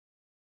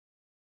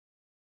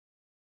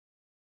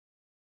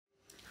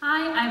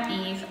Hi, I'm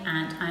Eve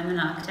and I'm an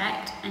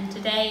architect, and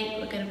today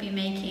we're going to be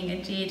making a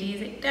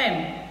geodesic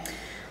dome.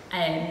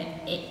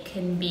 It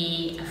can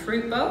be a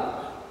fruit bowl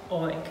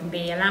or it can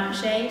be a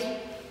lampshade.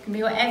 It can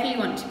be whatever you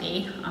want to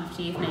be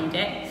after you've made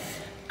it.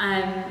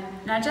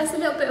 Now just a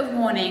little bit of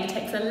warning, it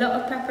takes a lot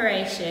of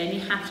preparation. You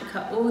have to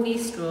cut all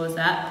these straws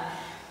up,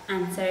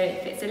 and so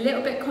if it's a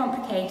little bit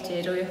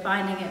complicated or you're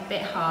finding it a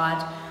bit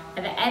hard,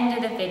 at the end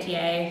of the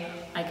video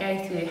I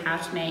go through how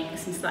to make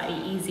some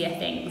slightly easier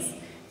things.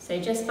 So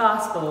just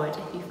fast forward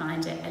if you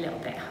find it a little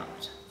bit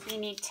hard. So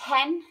you need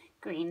 10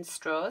 green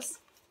straws,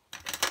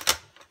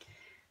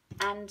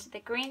 and the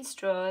green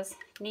straws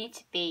need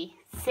to be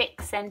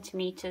 6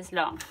 centimetres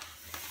long.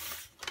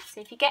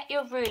 So if you get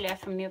your ruler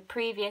from your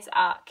previous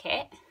art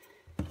kit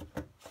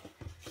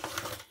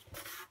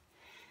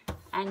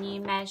and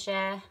you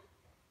measure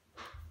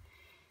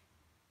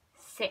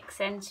 6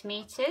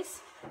 centimetres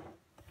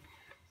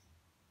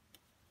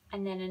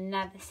and then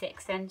another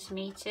 6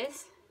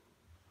 centimetres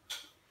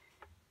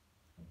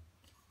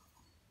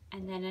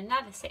and then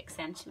another 6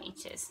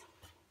 centimetres.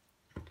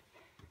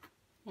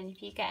 And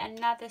if you get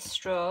another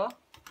straw,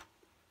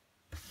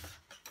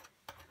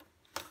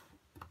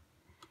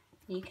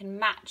 you can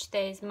match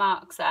those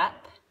marks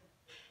up.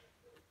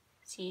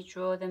 So you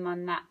draw them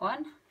on that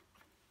one.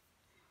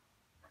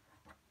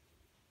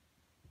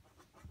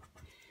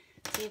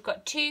 So you've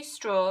got 2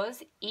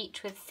 straws,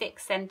 each with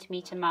 6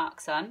 centimetre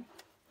marks on.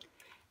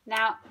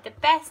 Now the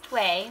best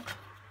way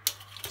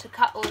to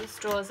cut all the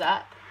straws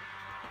up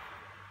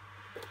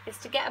is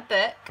to get a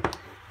book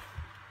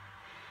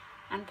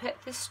and put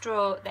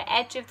the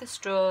edge of the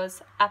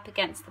straws up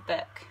against the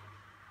book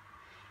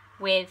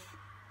with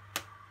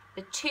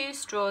the 2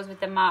 straws with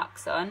the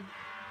marks on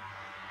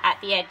at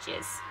the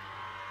edges.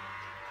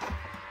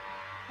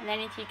 And then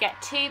if you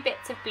get 2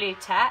 bits of blue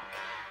tack,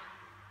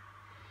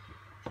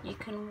 you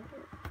can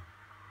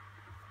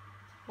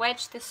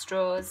wedge the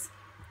straws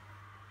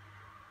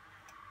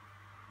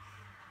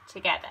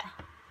together.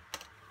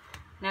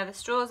 Now the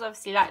straws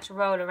obviously like to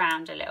roll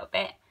around a little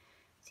bit,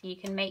 so you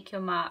can make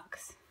your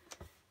marks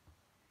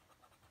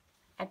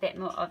a bit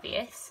more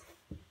obvious.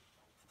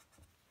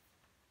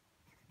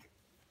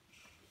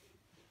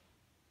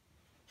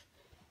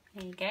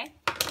 There you go.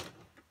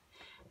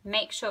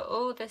 Make sure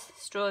all the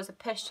straws are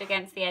pushed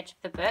against the edge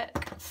of the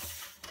book.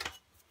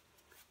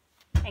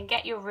 And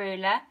get your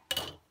ruler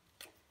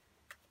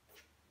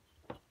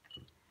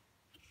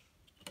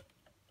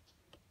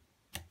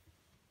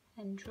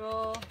and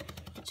draw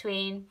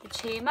between the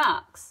 2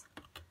 marks.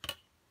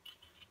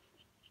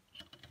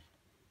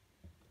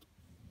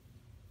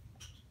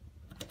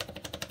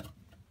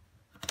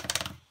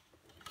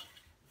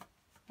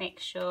 Make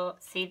sure,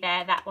 see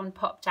there, that one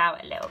popped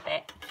out a little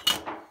bit.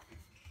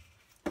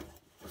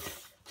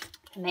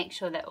 And make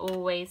sure they're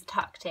always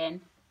tucked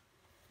in.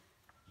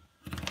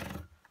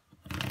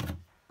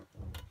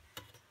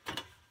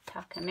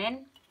 Tuck them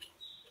in.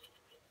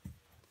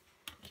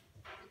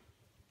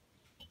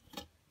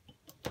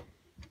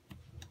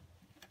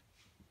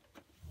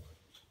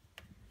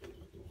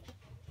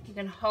 You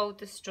can hold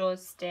the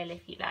straws still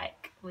if you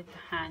like with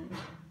the hand.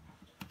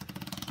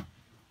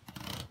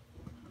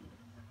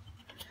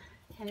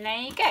 And there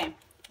you go.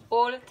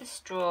 All of the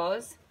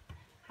straws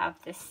have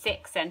the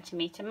 6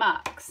 centimetre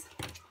marks.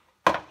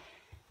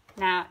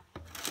 Now,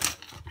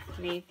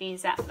 move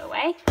these out of the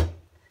way.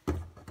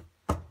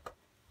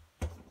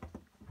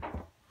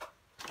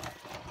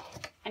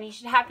 And you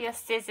should have your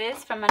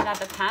scissors from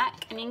another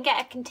pack, and you can get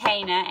a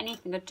container,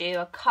 anything will do,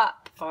 a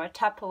cup or a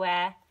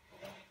Tupperware.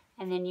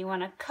 And then you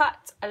want to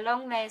cut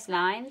along those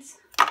lines.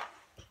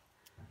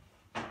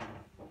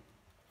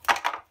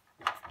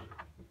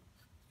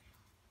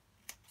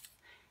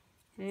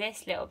 And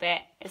this little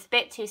bit is a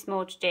bit too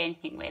small to do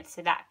anything with,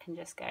 so that can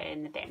just go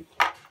in the bin.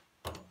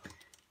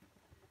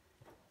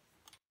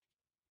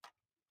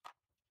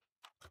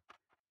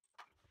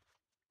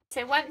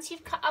 So once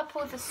you've cut up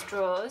all the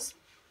straws,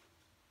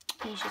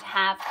 you should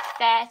have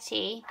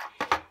 30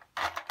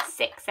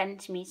 6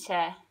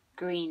 centimetre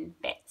green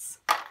bits.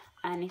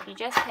 And if you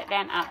just put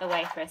them out the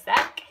way for a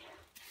sec,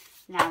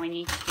 now we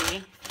need to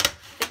do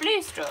the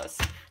blue straws.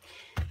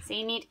 So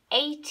you need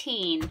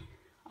 18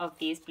 of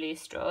these blue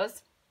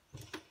straws.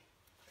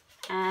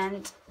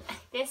 And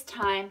this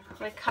time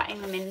we're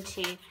cutting them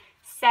into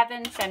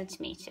 7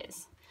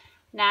 centimetres.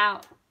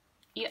 Now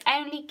you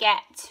only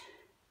get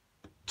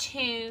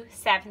 2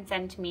 7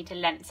 centimetre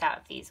lengths out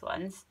of these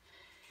ones.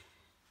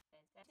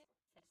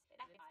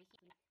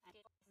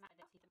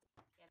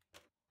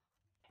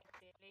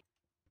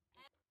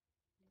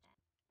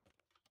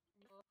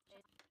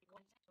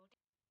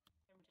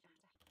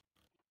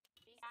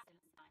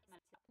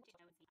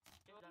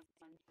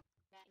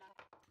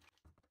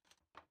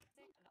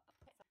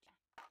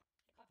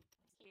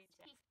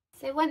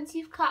 So once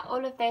you've cut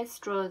all of those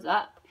straws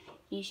up,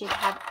 you should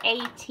have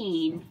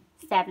 18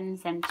 7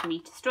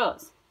 centimetre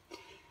straws.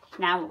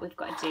 Now what we've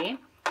got to do,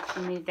 to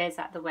move those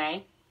out of the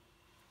way,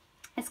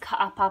 is cut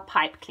up our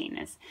pipe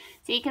cleaners.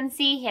 So you can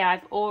see here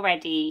I've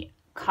already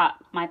cut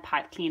my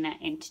pipe cleaner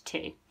into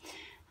 2.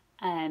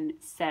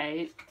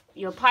 So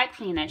your pipe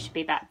cleaner should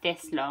be about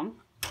this long.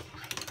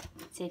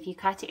 So if you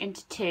cut it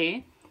into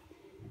two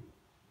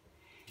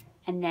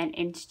and then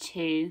into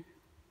two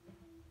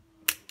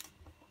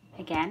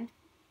again.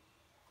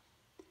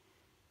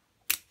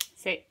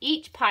 So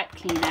each pipe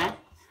cleaner,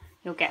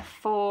 you'll get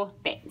 4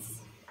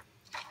 bits.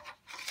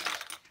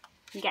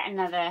 You get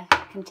another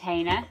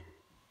container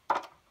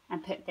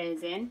and put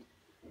those in.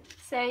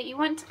 So you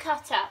want to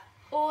cut up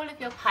all of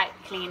your pipe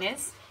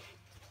cleaners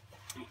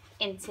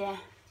into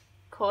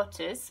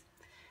quarters,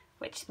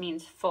 which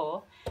means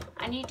 4,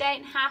 and you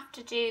don't have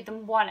to do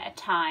them one at a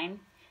time.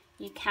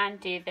 You can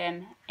do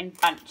them in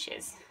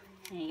bunches.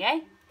 There you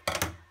go.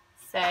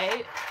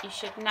 So you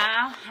should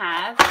now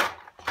have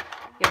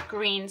your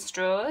green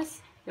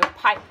straws, your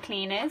pipe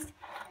cleaners,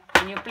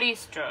 and your blue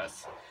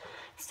straws.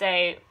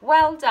 So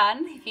well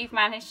done if you've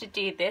managed to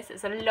do this.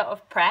 It's a lot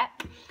of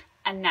prep,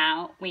 and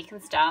now we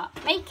can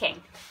start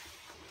making.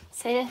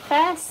 So the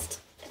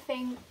first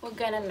thing we're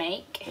going to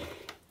make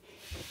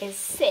is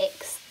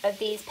 6 of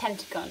these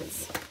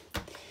pentagons.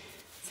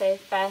 So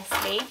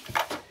firstly,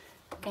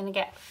 we're going to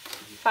get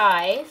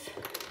 5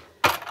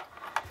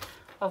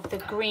 of the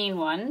green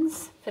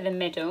ones for the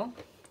middle,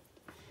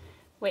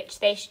 which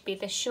they should be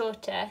the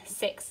shorter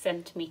 6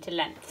 centimetre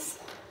lengths.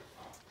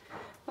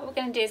 What we're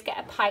going to do is get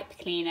a pipe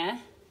cleaner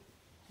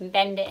and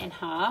bend it in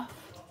half,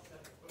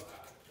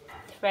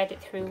 thread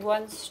it through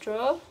one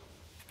straw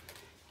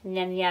and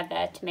then the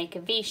other to make a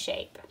V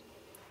shape.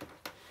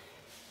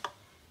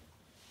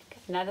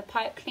 Another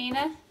pipe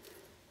cleaner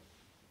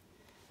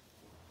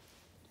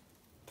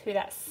through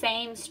that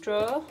same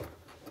straw,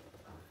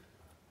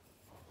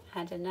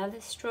 add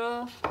another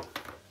straw,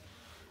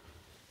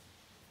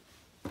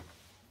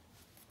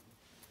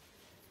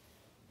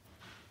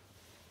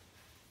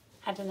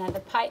 add another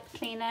pipe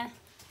cleaner,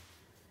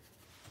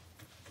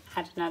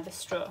 add another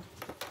straw.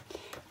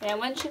 And then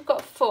once you've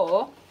got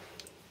 4,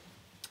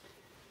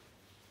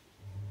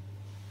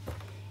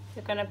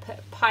 you're going to put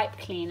a pipe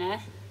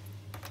cleaner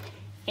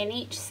in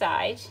each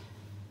side,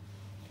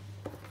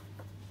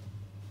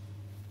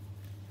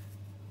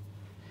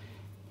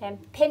 then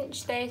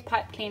pinch those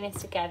pipe cleaners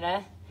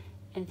together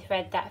and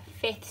thread that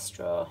 5th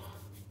straw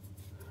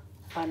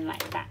on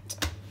like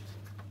that.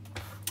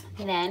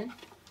 And then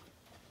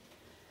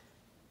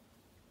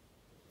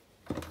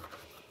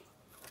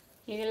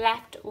you're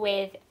left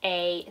with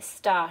a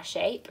star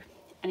shape,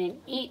 and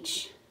in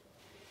each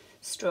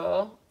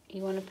straw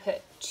you want to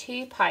put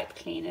 2 pipe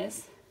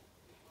cleaners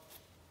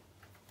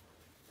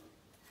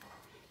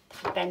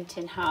bent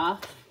in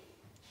half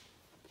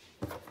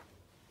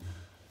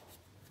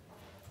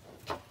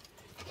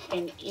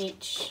in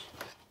each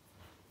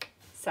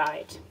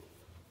side.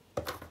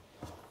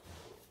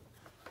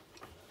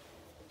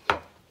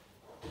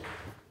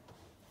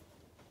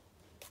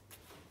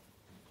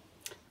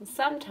 And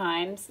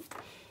sometimes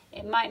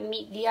it might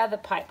meet the other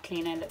pipe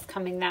cleaner that's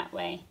coming that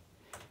way.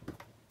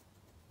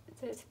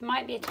 So it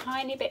might be a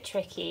tiny bit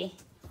tricky.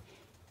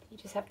 You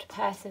just have to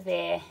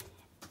persevere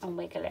and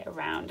wiggle it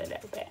around a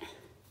little bit.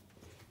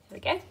 There we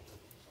go.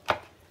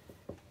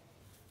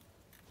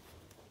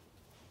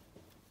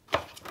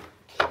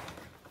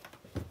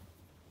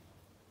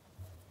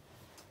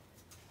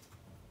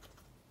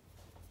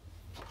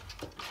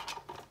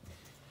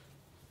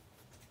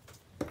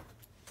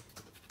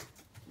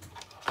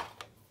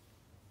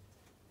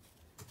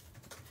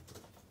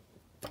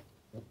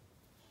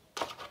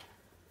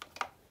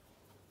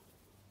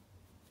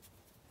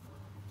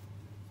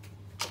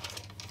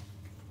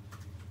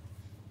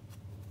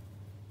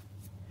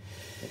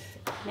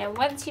 Now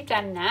once you've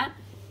done that,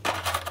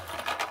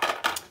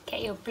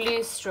 get your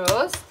blue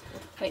straws,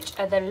 which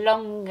are the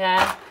longer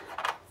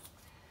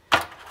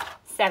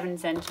 7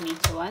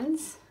 centimetre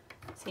ones.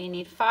 So you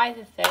need 5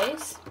 of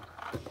those,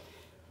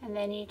 and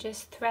then you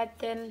just thread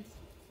them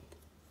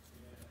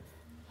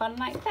on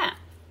like that.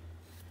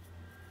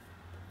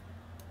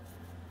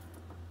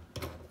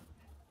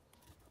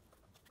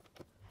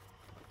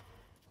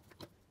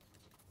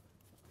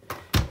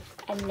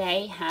 And there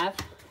you have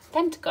a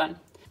pentagon.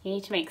 You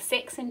need to make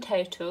 6 in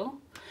total,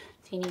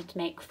 so you need to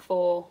make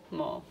 4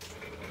 more.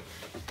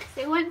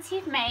 So once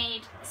you've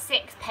made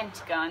 6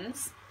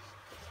 pentagons,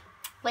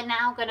 we're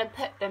now going to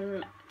put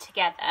them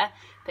together,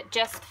 but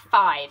just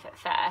 5 at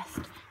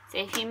first. So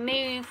if you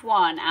move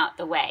one out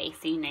the way,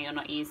 so you know you're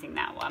not using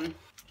that one.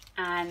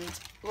 And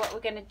what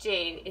we're going to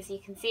do is, you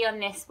can see on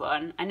this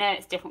one, I know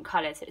it's different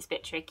colours, so it's a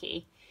bit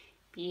tricky,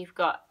 but you've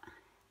got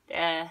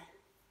the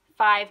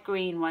 5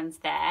 green ones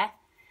there,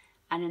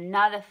 and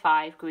another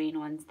 5 green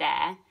ones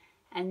there,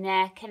 and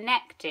they're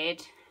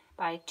connected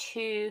by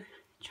 2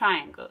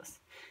 triangles.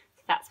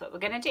 So that's what we're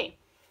going to do.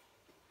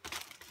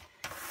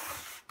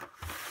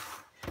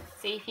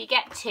 So if you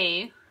get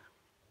 2,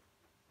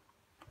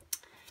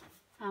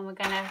 and we're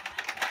going to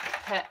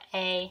put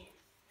a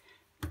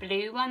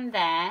blue one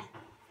there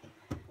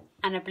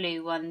and a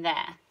blue one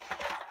there.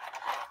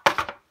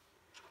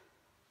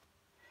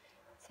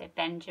 So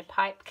bend your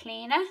pipe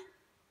cleaner.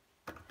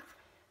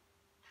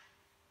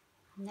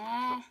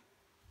 There.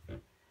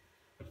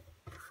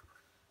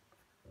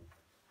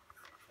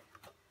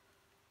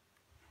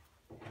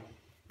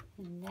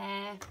 And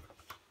there.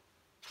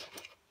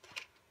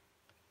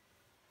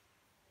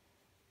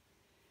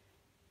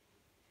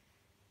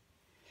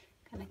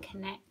 Going to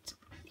connect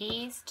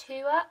these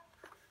two up.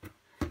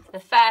 So the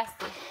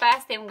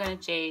first thing I'm going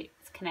to do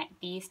is connect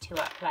these two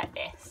up like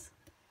this.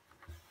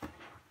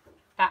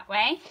 That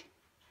way.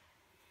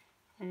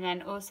 And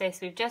then also, so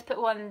we've just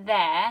put one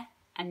there,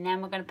 and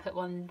then we're going to put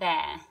one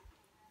there.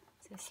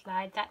 So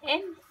slide that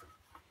in,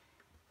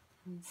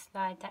 and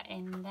slide that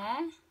in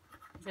there.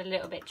 It's a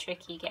little bit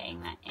tricky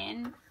getting that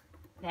in.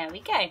 There we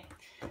go.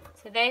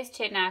 So those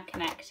two are now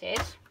connected.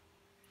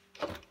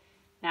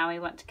 Now we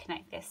want to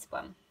connect this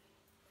one.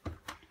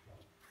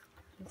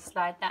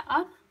 Slide that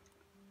on.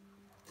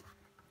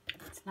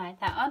 Slide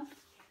that on.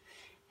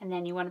 And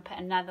then you want to put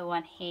another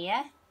one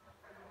here.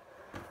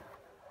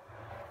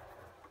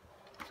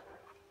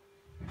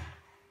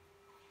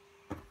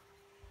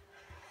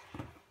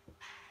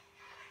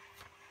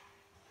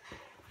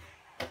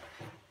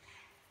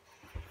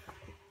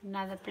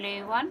 Another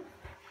blue one.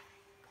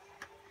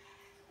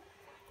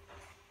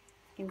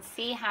 You can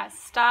see how it's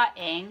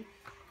starting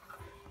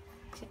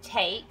to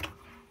take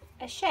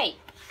a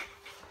shape.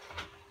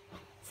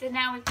 So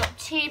now we've got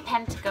two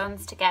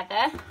pentagons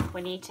together.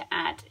 We need to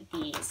add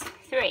these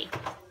three.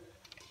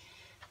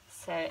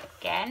 So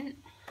again,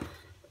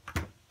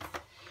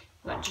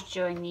 we want to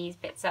join these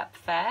bits up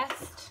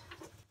first.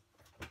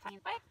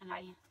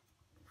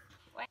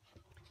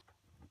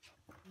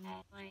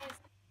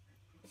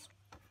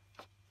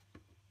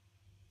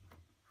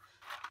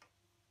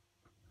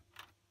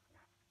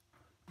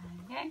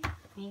 Okay,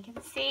 and you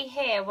can see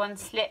here one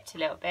slipped a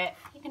little bit.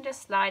 You can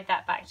just slide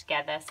that back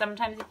together.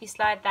 Sometimes if you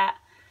slide that,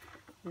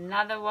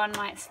 another one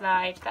might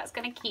slide. That's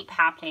going to keep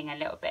happening a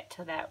little bit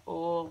till they're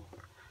all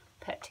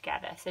put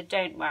together. So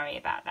don't worry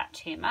about that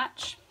too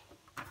much.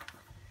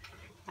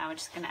 Now we're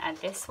just going to add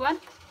this one.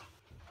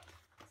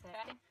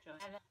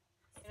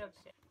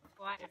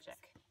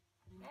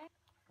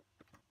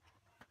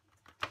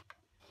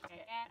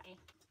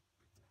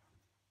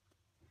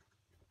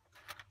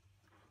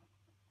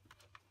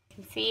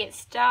 You can see it's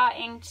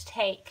starting to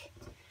take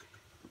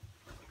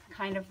a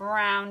kind of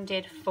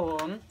rounded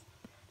form.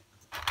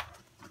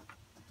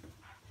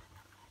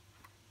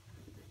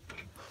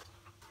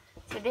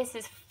 So this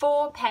is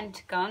 4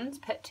 pentagons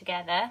put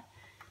together.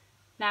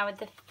 Now with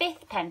the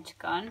 5th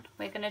pentagon,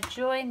 we're going to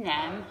join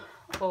them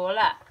all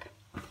up.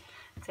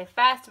 So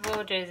first of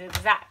all, do is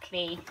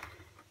exactly,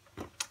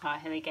 oh,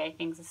 here we go,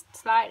 things are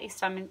slightly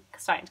starting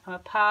to come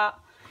apart.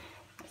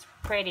 It's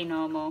pretty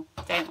normal,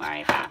 don't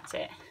worry about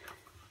it.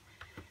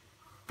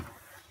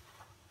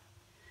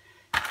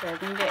 So we're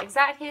going to do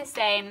exactly the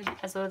same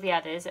as all the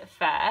others at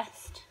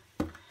first.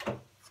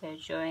 So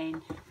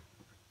join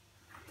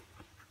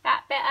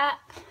that bit up.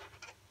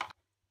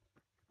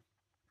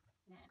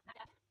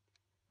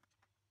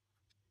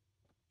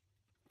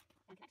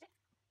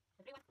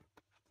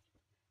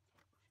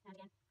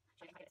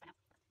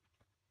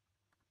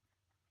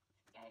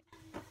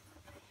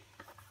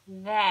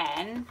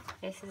 Then,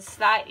 this is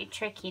slightly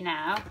tricky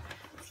now,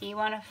 so you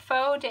want to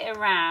fold it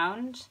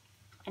around,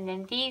 and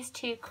then these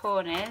two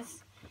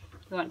corners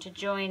you want to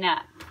join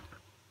up.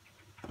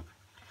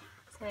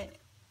 So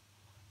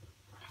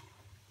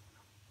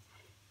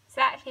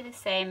exactly the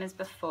same as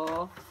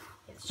before,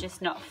 it's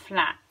just not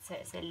flat, so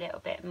it's a little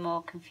bit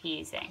more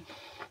confusing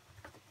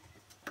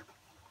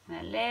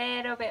and a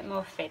little bit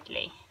more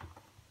fiddly.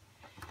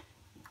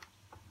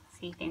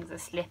 See, things are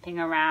slipping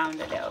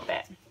around a little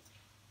bit.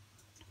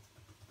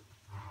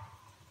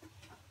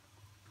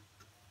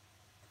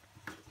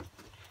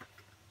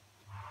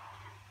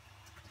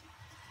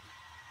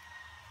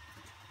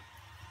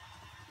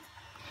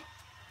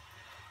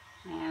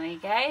 There we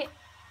go.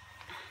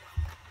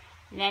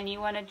 And then you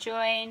want to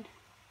join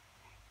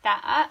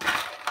that up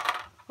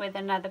with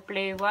another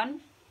blue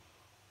one.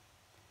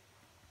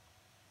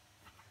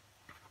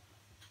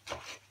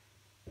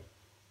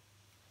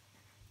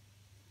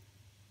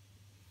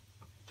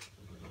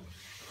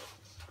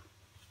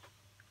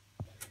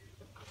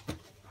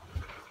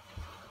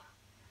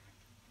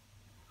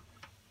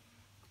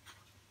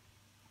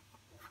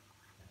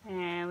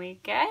 There we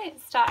go.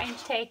 It's starting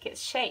to take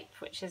its shape,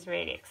 which is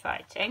really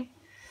exciting.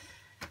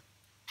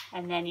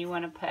 And then you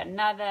want to put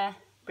another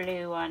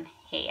blue one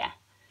here.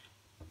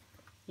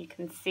 You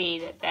can see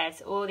that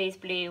there's all these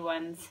blue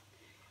ones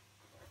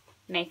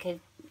make a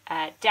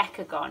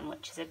decagon,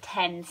 which is a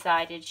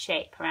 10-sided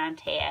shape around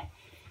here.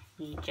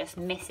 You're just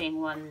missing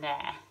one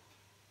there.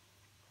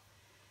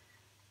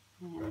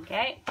 There we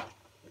go.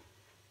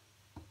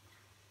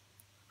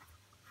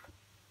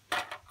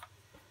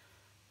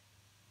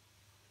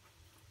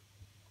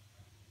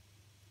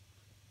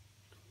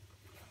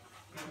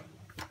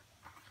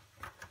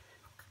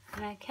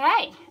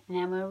 Okay, and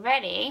then we're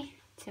ready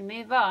to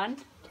move on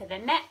to the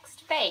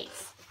next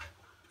phase.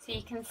 So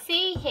you can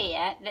see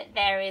here that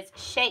there is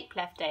shape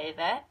left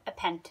over, a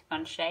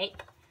pentagon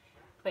shape,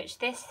 which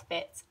this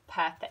fits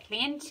perfectly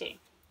into.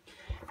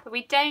 But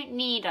we don't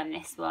need on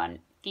this one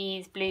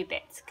these blue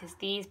bits, because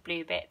these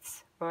blue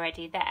bits are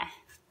already there.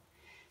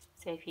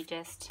 So if you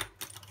just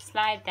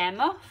slide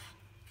them off,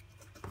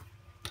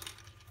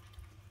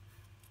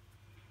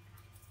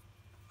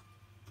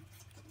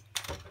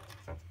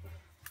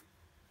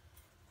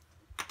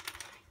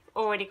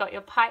 already got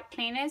your pipe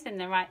cleaners in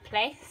the right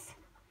place,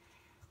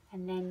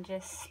 and then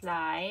just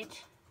slide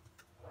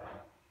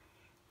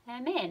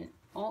them in.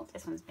 Oh,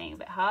 this one's being a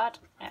bit hard.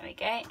 There we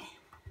go.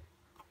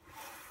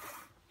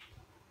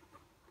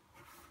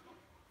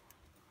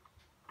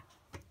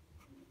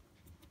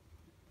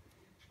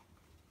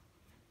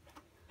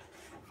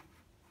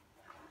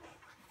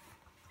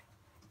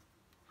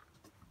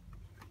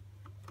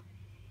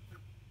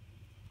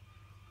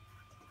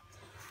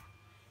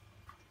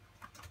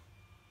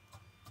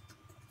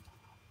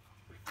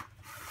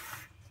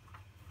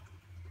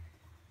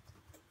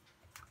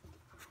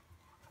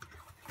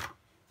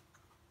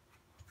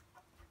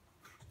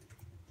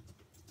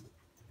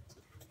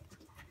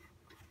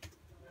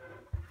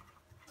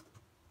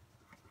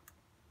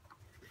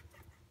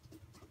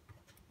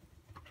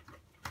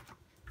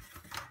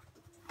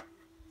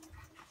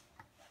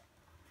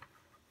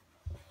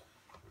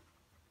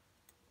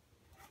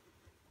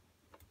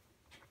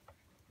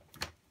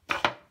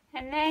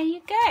 And there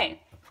you go.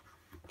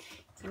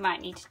 You might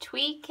need to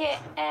tweak it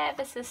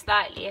ever so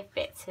slightly if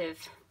bits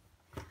have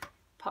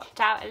popped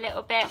out a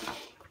little bit.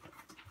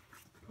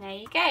 There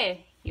you go,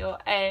 your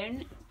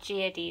own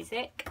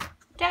geodesic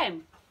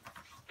dome.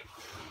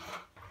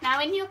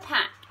 Now in your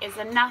pack is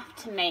enough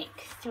to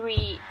make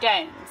 3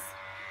 domes.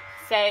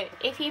 So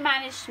if you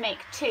manage to make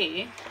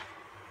 2,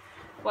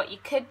 what you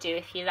could do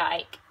if you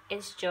like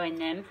is join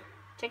them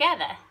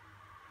together.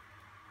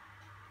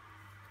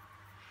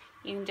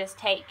 You can just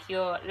take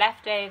your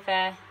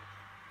leftover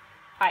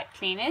pipe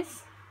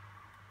cleaners,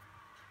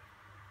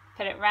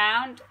 put it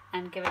round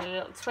and give it a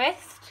little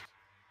twist.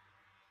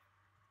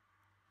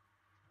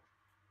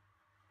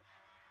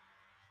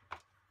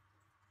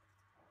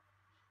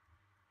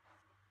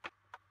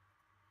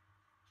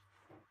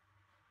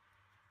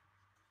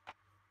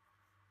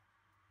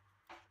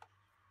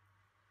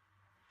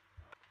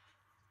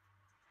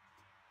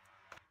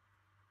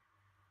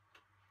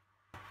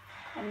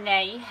 And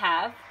there you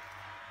have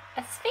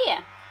a sphere.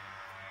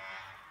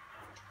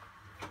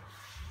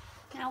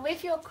 Now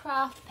with your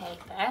craft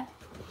paper,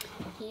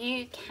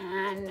 you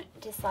can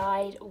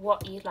decide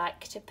what you'd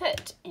like to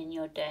put in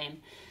your dome.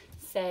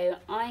 So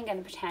I'm going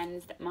to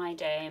pretend that my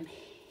dome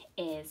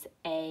is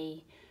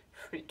a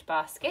fruit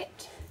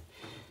basket.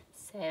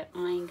 So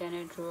I'm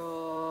going to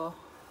draw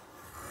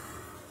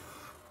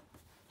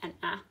an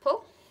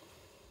apple.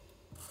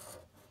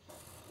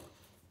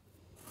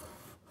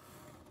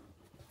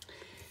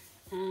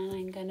 And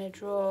I'm going to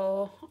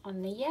draw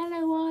on the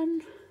yellow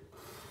one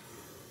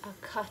a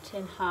cut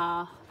in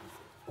half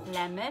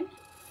lemon.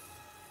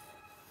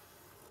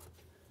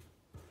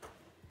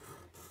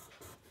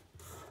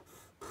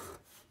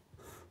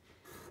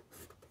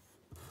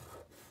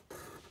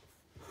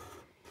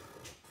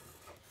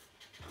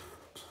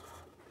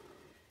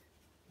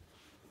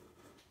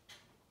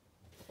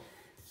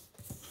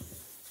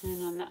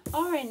 And on the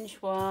orange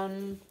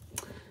one,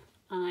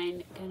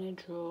 I'm going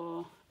to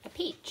draw a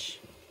peach.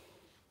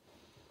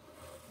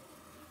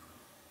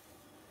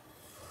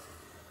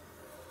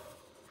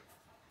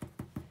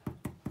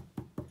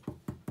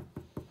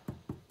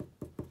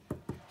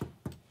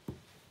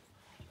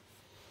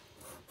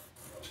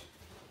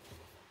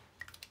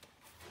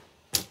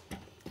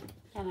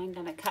 And I'm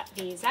going to cut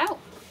these out.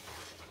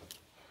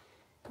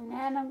 And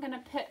then I'm going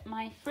to put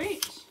my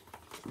fruit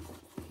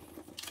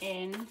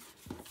in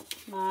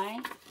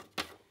my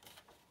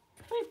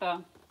fruit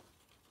bowl.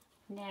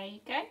 There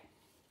you go.